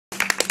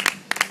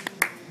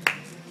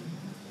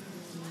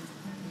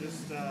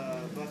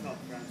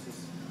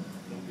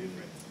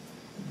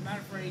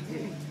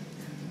afraid.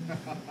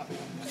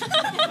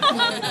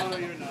 No,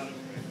 you're not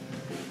afraid.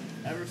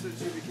 Ever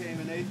since you became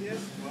an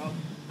atheist, well,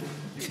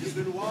 you've just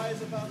been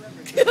wise about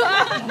everything.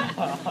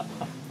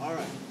 All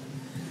right,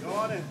 go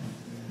on in.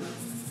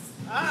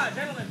 Ah,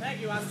 gentlemen,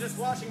 thank you. I'm just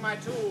washing my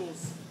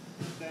tools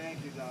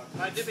Thank you, Doctor.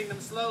 by dipping them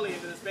slowly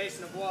into this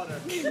basin of water.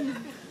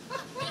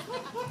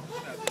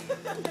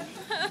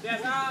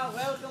 Yes,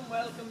 welcome,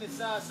 welcome. It's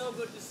so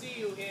good to see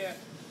you here,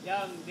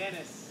 young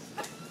Dennis.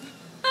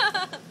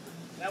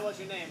 That was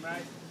your name,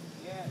 right?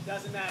 Yeah, it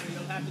doesn't matter.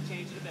 You'll have to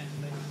change it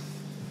eventually.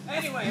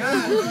 Anyway,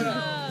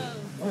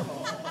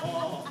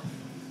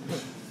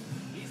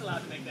 he's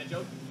allowed to make that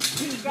joke.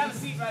 Grab a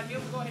seat right here.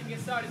 We'll go ahead and get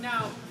started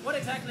now. What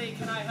exactly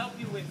can I help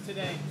you with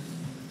today?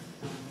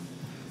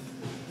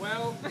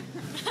 Well,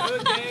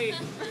 good day.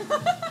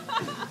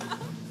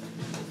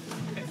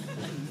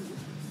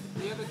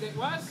 The other day,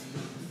 what?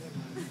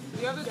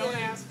 The other Don't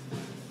day, ask.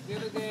 the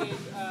other day,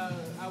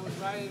 I was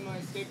riding my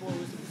skateboard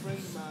with some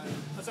friends of mine.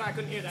 I'm sorry, I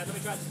couldn't hear that. Let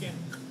me try this again.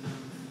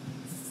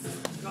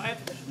 Go ahead.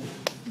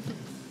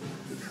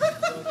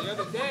 So the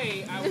other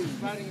day, I was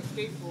riding a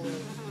skateboard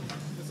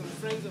with some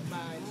friends of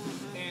mine,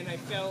 and I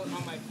fell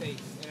on my face,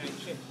 and I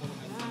chipped one of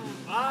my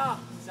teeth. Ah,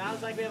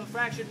 sounds like we have a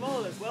fractured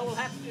molars. Well, we'll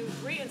have to do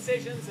 3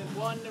 incisions and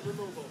 1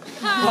 removal.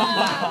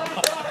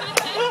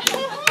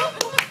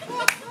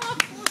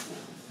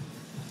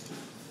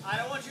 I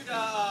don't want you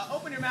to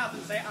open your mouth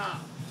and say no.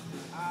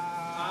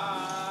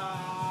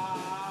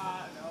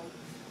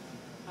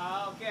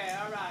 Okay,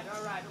 all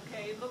right.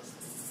 Okay, it looks.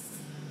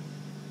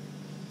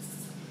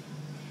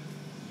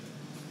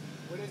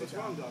 What is What's it,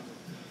 wrong, Doc? Doctor?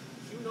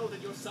 Do you know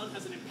that your son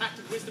has an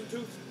impacted wisdom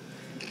tooth?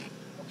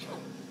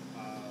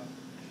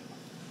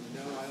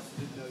 No, I also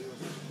didn't know you were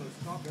such a close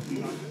talker,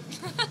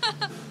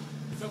 Doctor.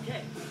 It's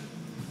okay.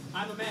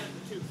 I'm a man of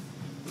the tooth.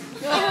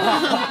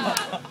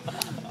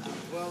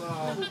 Well,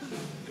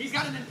 He's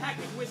got an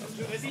impacted wisdom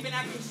tooth. Has he been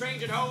acting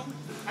strange at home?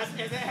 Have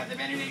there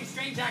been any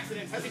strange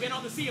accidents? Has he been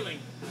on the ceiling?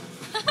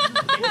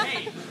 In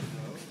pain?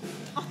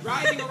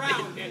 Driving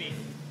around, any?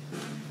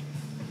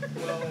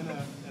 well,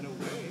 in a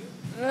way.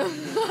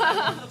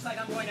 Looks like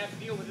I'm going to have to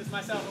deal with this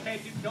myself.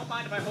 Okay, don't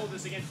mind if I hold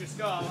this against your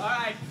skull. All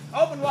right,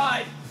 open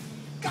wide.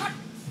 God,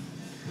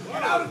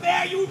 get out of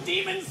there, you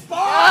demon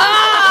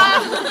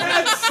spawn!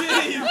 That's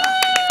it!